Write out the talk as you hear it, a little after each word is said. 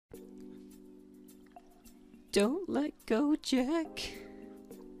Don't let go, Jack.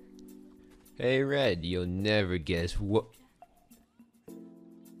 Hey, Red, you'll never guess what.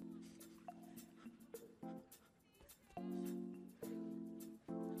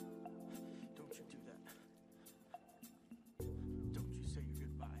 Don't you do that. Don't you say your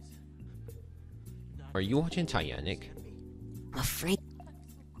goodbyes. Are you watching Titanic? I'm afraid.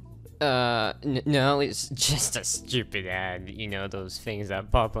 No, it's just a stupid ad. You know, those things that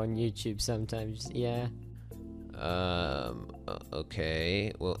pop on YouTube sometimes, yeah.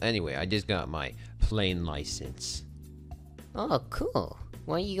 Okay. Well, anyway, I just got my plane license. Oh, cool.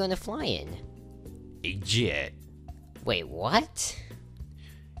 What are you gonna fly in? A jet. Wait, what?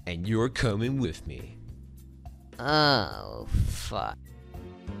 And you're coming with me. Oh, fuck.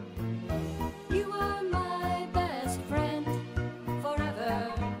 You are my best friend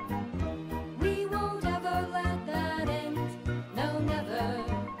forever. We won't ever let that end. No, never.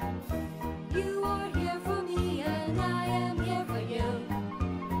 You are here for me and I am here for you.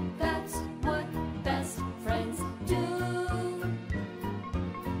 That's what best friends do.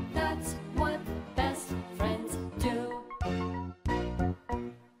 That's what best friends do.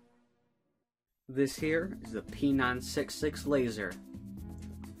 This here is the P966 laser.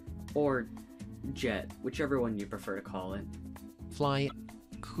 Or jet, whichever one you prefer to call it. Fly.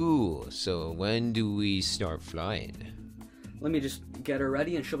 Cool. So when do we start flying? Let me just get her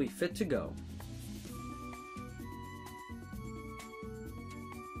ready and she'll be fit to go.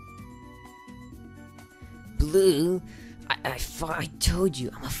 Blue, I thought I told you,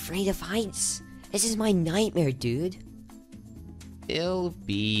 I'm afraid of heights. This is my nightmare, dude. It'll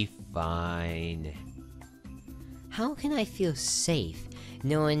be fine. How can I feel safe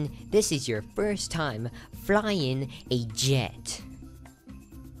knowing this is your first time flying a jet?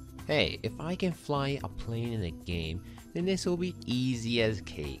 Hey, if I can fly a plane in a game, then this will be easy as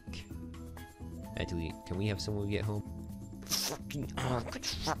cake. Actually, can we have someone get home? Fucking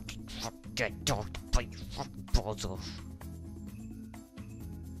get dog to bite your fucking balls off.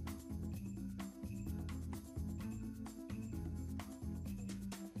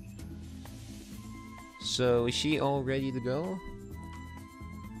 So, is she all ready to go?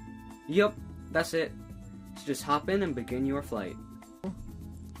 Yup, that's it. So just hop in and begin your flight.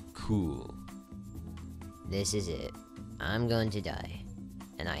 Cool. This is it. I'm going to die.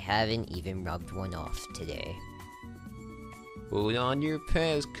 And I haven't even rubbed one off today. Hold on your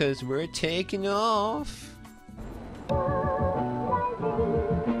pants, cause we're taking off.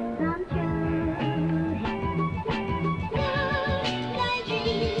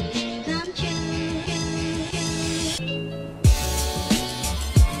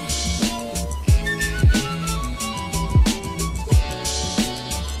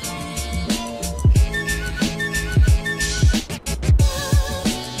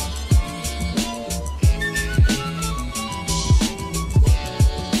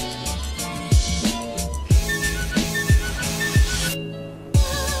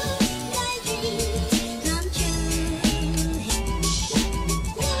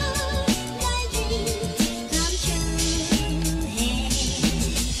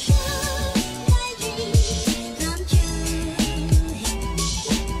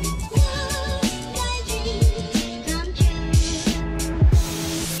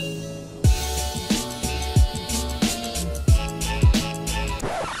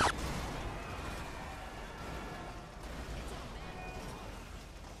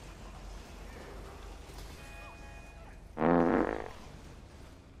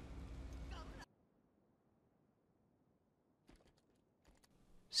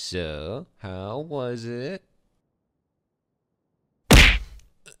 So, how was it?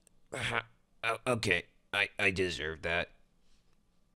 Okay, I deserve that.